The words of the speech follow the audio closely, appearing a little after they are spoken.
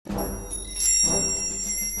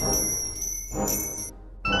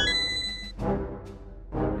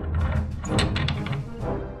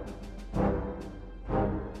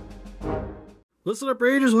What's up,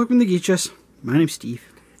 Raiders? Welcome to Geek Chess. My name's Steve.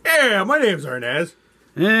 Yeah, my name's Arnaz.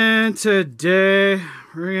 And today,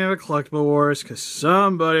 we're going to have a Collectible Wars, because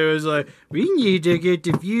somebody was like, we need to get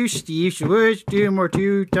the view, Steve, so let's do more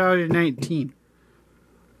 2019.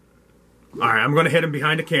 Alright, I'm going to hit him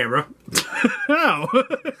behind the camera. No.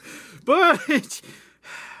 But,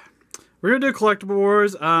 we're going to do Collectible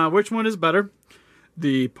Wars. Which one is better?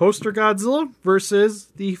 The poster Godzilla versus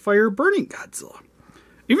the fire-burning Godzilla.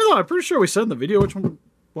 Even though I'm pretty sure we said in the video which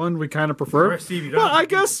one we kind of prefer. Right, Steve, you don't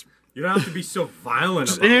have to be so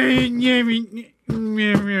violent about it.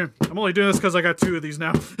 I'm only doing this because I got two of these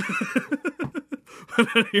now. But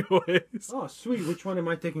anyways. Oh, sweet. Which one am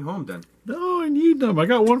I taking home then? No, I need them. I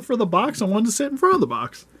got one for the box and one to sit in front of the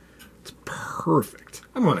box. It's perfect.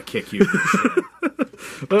 I'm going to kick you.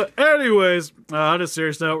 But anyways, on a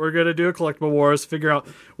serious note, we're going to do a Collectible Wars. Figure out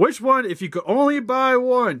which one, if you could only buy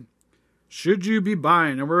one, should you be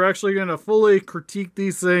buying? And we're actually going to fully critique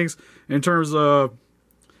these things in terms of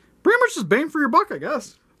pretty much just bang for your buck, I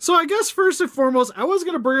guess. So I guess first and foremost, I was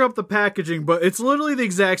going to bring up the packaging, but it's literally the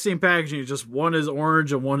exact same packaging. Just one is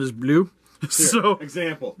orange and one is blue. Here, so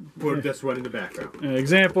example, put this one in the background.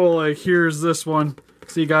 Example, like here's this one.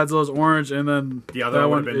 See, Godzilla's orange, and then the other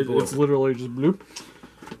one blue. It's literally just blue.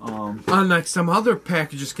 Unlike some other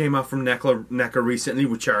packages came out from NECA recently,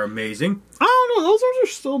 which are amazing. I don't know, those ones are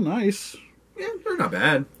still nice. Yeah, they're not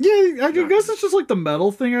bad. Yeah, I guess it's just like the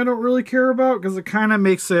metal thing I don't really care about, because it kind of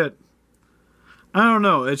makes it, I don't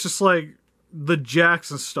know, it's just like the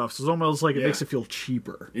jacks and stuff, so it's almost like it makes it feel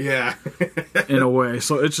cheaper. Yeah. In a way,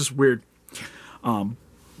 so it's just weird. So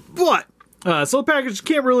the package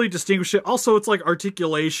can't really distinguish it. Also, it's like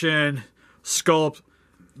articulation, sculpt.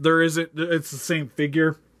 It's the same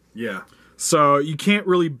figure. Yeah. So you can't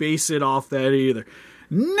really base it off that either.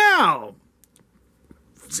 Now,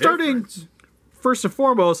 starting first and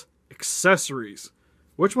foremost, accessories.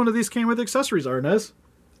 Which one of these came with accessories, Arnaz?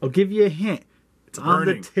 I'll give you a hint. It's on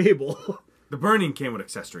the table. The burning came with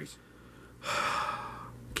accessories.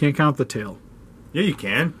 Can't count the tail. Yeah, you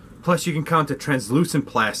can. Plus, you can count the translucent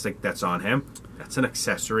plastic that's on him. That's an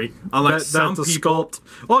accessory. Unlike some that's a people. sculpt.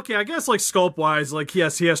 Well, okay, I guess like sculpt-wise, like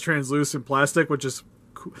yes, he has translucent plastic, which is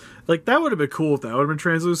cool. Like that would have been cool if that would have been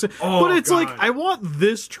translucent. Oh, but it's God. like I want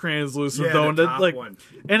this translucent though, the top like, one.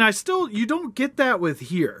 and you don't get that with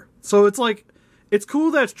here. So it's like it's cool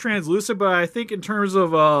that's translucent, but I think in terms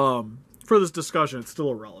of for this discussion, it's still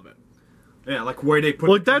irrelevant. Yeah, like where they put.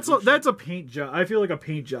 Like that's a paint job. I feel like a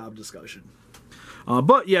paint job discussion.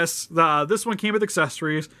 But yes, this one came with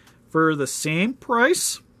accessories for the same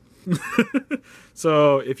price.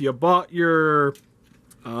 So if you bought your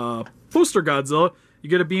poster Godzilla, you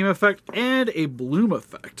get a beam effect and a bloom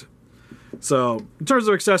effect. So in terms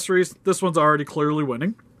of accessories, this one's already clearly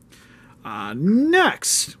winning.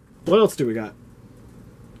 Next, what else do we got?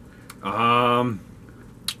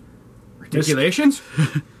 Articulations?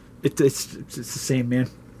 It's the same, man.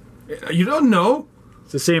 You don't know?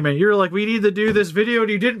 It's the same, man. You're like, we need to do this video, and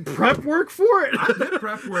you didn't prep work for it. I did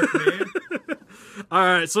prep work, man. All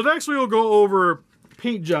right, so next we will go over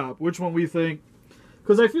paint job, which one we think.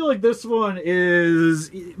 Because I feel like this one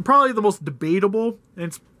is probably the most debatable, and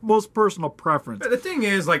it's most personal preference. The thing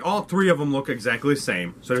is, like, all three of them look exactly the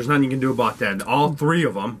same, so there's nothing you can do about that. All three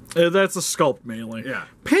of them. That's a sculpt, mainly. Yeah.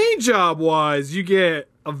 Paint job-wise, you get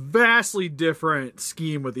a vastly different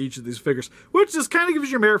scheme with each of these figures, which just kind of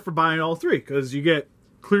gives you merit for buying all three, because you get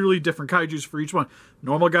clearly different kaijus for each one.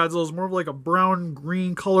 Normal Godzilla is more of like a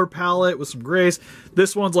brown-green color palette with some grays.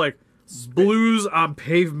 This one's like blues on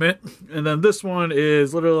pavement, and then this one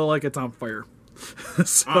is literally like it's on fire.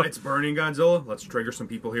 So, it's burning Godzilla. Let's trigger some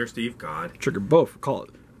people here, Steve. God. Trigger both. Call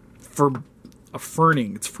it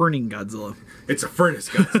ferning. It's ferning Godzilla. It's a furnace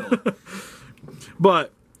Godzilla.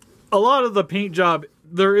 But a lot of the paint job,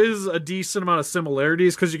 there is a decent amount of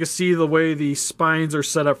similarities because you can see the way the spines are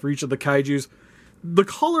set up for each of the kaijus. The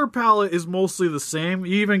color palette is mostly the same.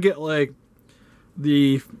 You even get like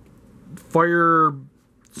the fire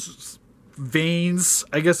veins,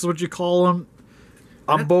 I guess is what you call them,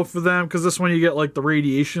 on both of them, because this one you get like the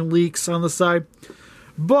radiation leaks on the side.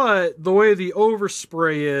 But the way the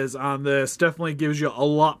overspray is on this definitely gives you a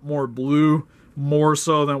lot more blue, more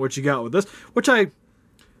so than what you got with this, which I...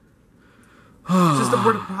 It's just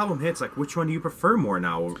where the problem hits, like, which one do you prefer more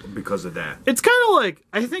now because of that? It's kind of like,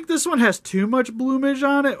 I think this one has too much bloomage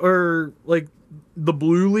on it, or like the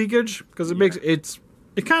blue leakage, because it makes it's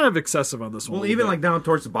kind of excessive on this one. Well, even like down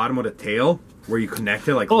towards the bottom of the tail, where you connect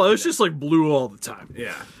it, like... Oh, it's just like blue all the time.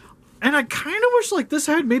 Yeah. And I kind of wish like this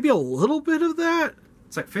had maybe a little bit of that.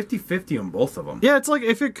 It's like 50-50 on both of them. Yeah, it's like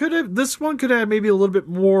if it could have, this one could have maybe a little bit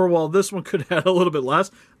more, while this one could have a little bit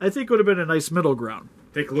less. I think it would have been a nice middle ground.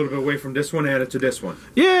 Take a little bit away from this one, add it to this one.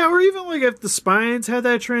 Yeah, or even like if the spines had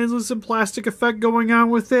that translucent plastic effect going on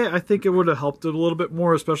with it, I think it would have helped it a little bit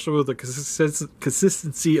more, especially with the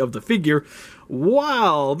consistency of the figure.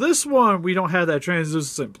 While this one, we don't have that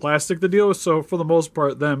translucent plastic to deal with, so for the most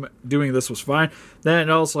part, them doing this was fine. Then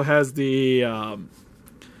it also has the,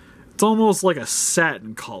 it's almost like a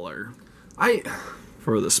satin color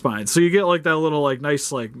for the spine. So you get like that little like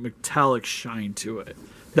nice like metallic shine to it.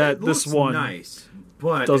 That this one nice.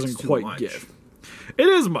 But doesn't quite give. It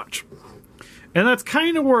is much, and that's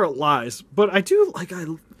kind of where it lies. But I do like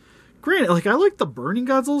granted, like I like the burning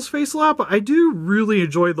Godzilla's face a lot, but I do really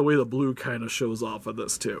enjoy the way the blue kind of shows off of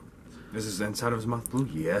this too. This is the inside of his mouth blue?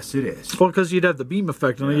 Yes, it is. Well, because you'd have the beam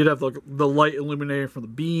effect, and then you'd have the light illuminating from the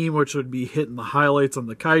beam, which would be hitting the highlights on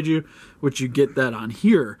the kaiju, which you get that on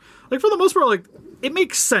here. Like for the most part, like it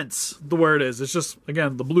makes sense the where it is. It's just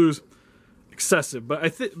again the blues. Excessive,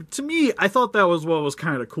 but to me, I thought that was what was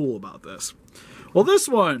kind of cool about this. Well, this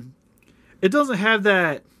one, it doesn't have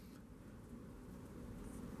that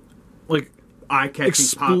like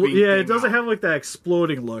eye-catching popping. Yeah, it doesn't have like that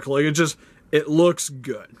exploding look. Like it looks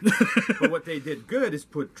good. But what they did good is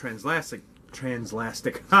put translastic.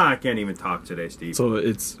 I can't even talk today, Steve. So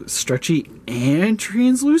it's stretchy and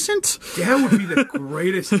translucent. That would be the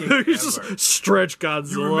greatest thing ever. Just stretch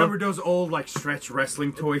Godzilla. You remember those old like stretch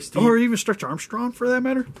wrestling toys, Steve? Or even Stretch Armstrong, for that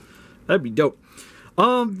matter. That'd be dope.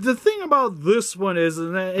 The thing about this one is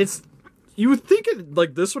that it's, you would think it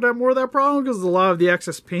like this would have more of that problem because of a lot of the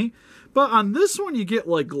excess paint, but on this one you get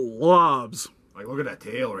like globs. Like look at that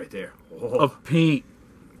tail right there. Of paint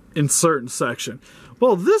in certain section.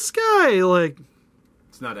 Well, this guy, like...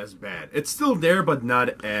 It's not as bad. It's still there, but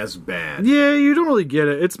not as bad. Yeah, you don't really get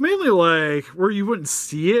it. It's mainly, like, where you wouldn't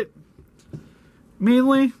see it.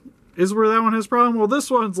 Mainly, is where that one has problem. Well, this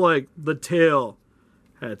one's, like, the tail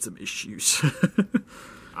had some issues.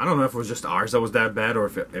 I don't know if it was just ours that was that bad, or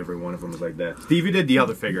if every one of them was like that. Stevie did the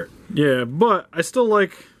other figure. Yeah, but I still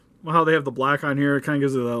like how they have the black on here. It kind of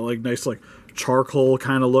gives it that, like, nice, like, charcoal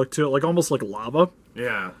kind of look to it. Like, almost like lava.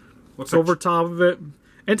 Yeah. Looks over top of it.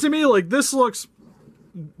 And to me, like, this looks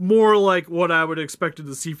more like what I would expected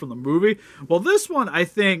to see from the movie. Well, this one, I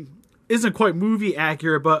think, isn't quite movie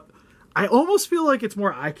accurate, but I almost feel like it's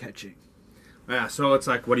more eye-catching. Yeah, so it's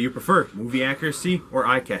like, what do you prefer? Movie accuracy or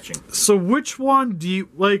eye-catching? So which one do you,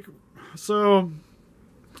 like, so...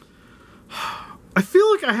 I feel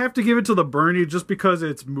like I have to give it to the Bernie just because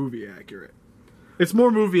it's movie accurate. It's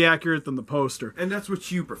more movie accurate than the poster. And that's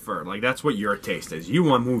what you prefer. Like, that's what your taste is. You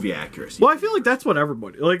want movie accuracy. Well, I feel like that's what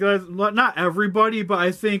everybody... Like, not everybody, but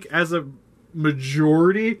I think as a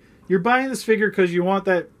majority, you're buying this figure because you want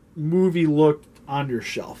that movie look on your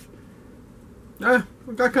shelf. I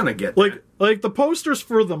kind of get that. Like, the poster's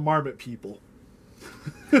for the Marmot people.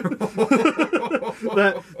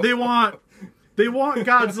 That they want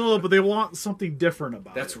Godzilla, but they want something different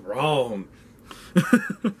about it. That's wrong.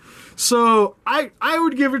 So I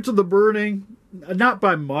would give it to the Burning, not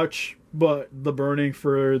by much, but the Burning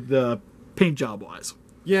for the paint job wise.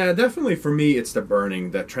 Yeah, definitely for me it's the Burning.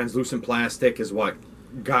 The translucent plastic is what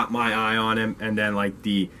got my eye on him, and then like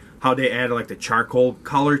how they added like the charcoal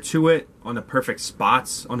color to it on the perfect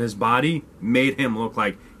spots on his body made him look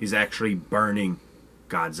like he's actually burning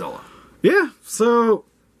Godzilla. Yeah, so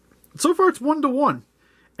far it's 1-to-1.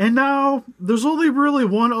 And now, there's only really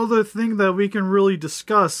one other thing that we can really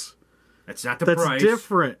discuss. It's not the price. That's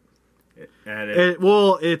different.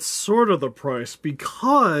 Well, it's sort of the price,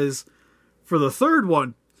 because for the third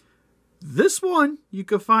one, this one you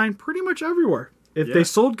could find pretty much everywhere. If they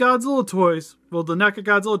sold Godzilla toys, well, the NECA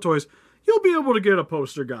Godzilla toys, you'll be able to get a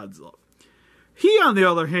poster Godzilla. He, on the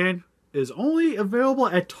other hand, is only available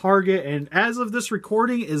at Target, and as of this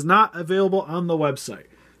recording, is not available on the website.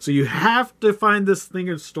 So you have to find this thing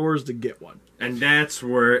in stores to get one. And that's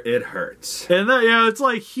where it hurts. And it's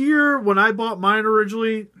like here, when I bought mine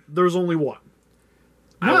originally, there's only one.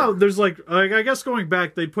 Now, there's like, I guess going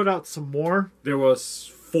back, they put out some more. There was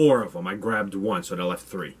 4 of them. I grabbed 1, so they left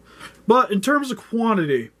 3. But in terms of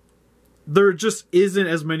quantity, there just isn't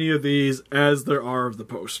as many of these as there are of the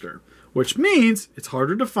poster. Which means it's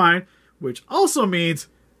harder to find, which also means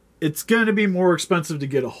it's going to be more expensive to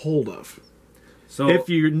get a hold of. So if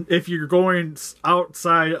you're going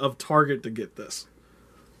outside of Target to get this.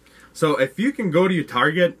 So if you can go to your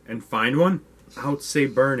Target and find one, I would say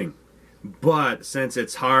Burning. But since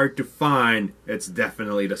it's hard to find, it's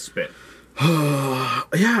definitely the spit. Yeah,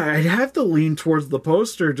 I'd have to lean towards the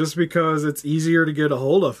poster just because it's easier to get a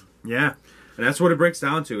hold of. Yeah, and that's what it breaks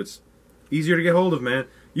down to. It's easier to get hold of, man.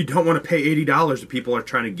 You don't want to pay $80 that people are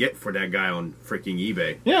trying to get for that guy on freaking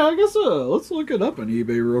eBay. Yeah, I guess let's look it up on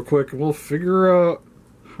eBay real quick, and we'll figure out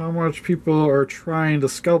how much people are trying to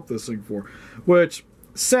scalp this thing for. Which,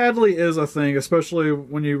 sadly, is a thing, especially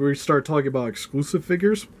when we start talking about exclusive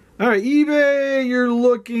figures. Alright, eBay, you're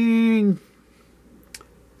looking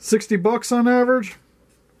 $60 on average.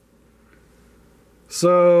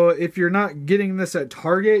 So, if you're not getting this at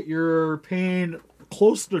Target, you're paying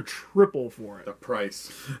close to triple for it. The price.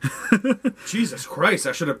 Jesus Christ,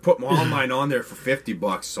 I should have put all mine on there for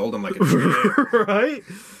 $50. Sold them like a trade. Right?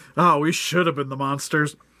 Oh, we should have been the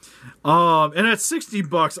monsters. And at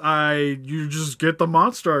 $60, you just get the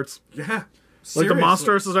Monstarts. Yeah. Like the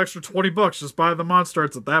Monstarts is extra $20. Just buy the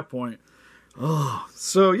Monstarts at that point. Oh,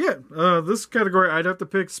 so yeah, this category I'd have to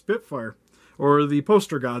pick Spitfire or the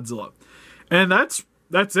poster Godzilla. And that's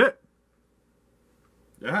it.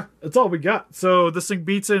 Yeah. That's all we got. So this thing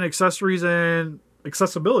beats in accessories and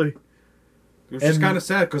accessibility. It's just kind of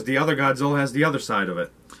sad because the other Godzilla has the other side of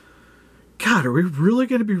it. God, are we really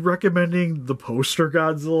going to be recommending the poster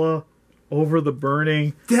Godzilla over the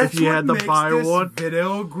burning That's if you what had to makes buy this one?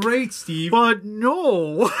 video great, Steve. But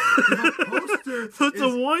no. The poster That's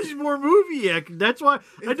a once more movie. That's why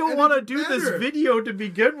I don't want to do better. this video to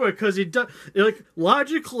begin with, because it does, like,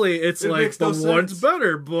 logically it's like makes the no one's sense.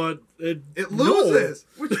 better, but it loses,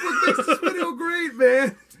 which is what makes this video great,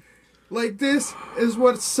 man. Like, this is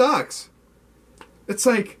what sucks. It's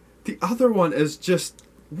like the other one is just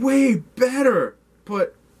way better,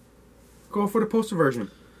 but go for the poster version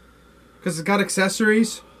because it's got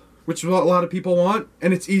accessories, which is what a lot of people want,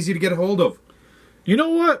 and it's easy to get a hold of. You know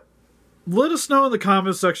what? Let us know in the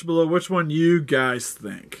comments section below which one you guys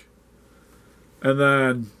think. And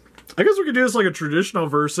then I guess we could do this like a traditional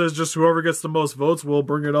versus. Just whoever gets the most votes, we'll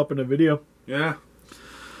bring it up in a video. Yeah.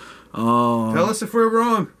 Tell us if we're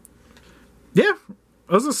wrong. Yeah.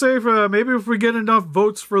 I was going to say, maybe if we get enough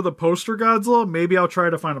votes for the poster Godzilla, maybe I'll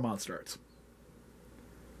try to find a Monstarts.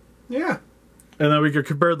 Yeah. And then we could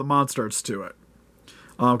compare the Monstarts to it.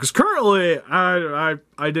 Because currently, I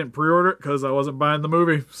didn't pre-order it because I wasn't buying the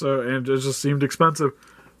movie, and it just seemed expensive.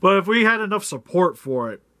 But if we had enough support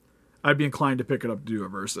for it, I'd be inclined to pick it up to do a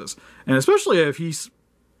versus. And especially if he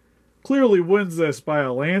clearly wins this by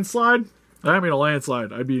a landslide,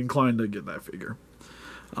 I'd be inclined to get that figure.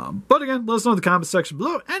 But again, let us know in the comment section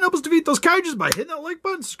below, and help us defeat those kaijus by hitting that like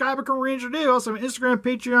button, subscribe, become a Ranger Dave. Also have Instagram,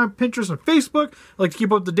 Patreon, Pinterest, and Facebook. I'd like to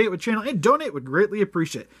keep up to date with the channel and donate, would greatly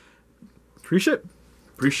appreciate it.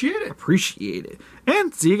 Appreciate it.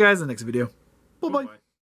 And see you guys in the next video. Bye-bye.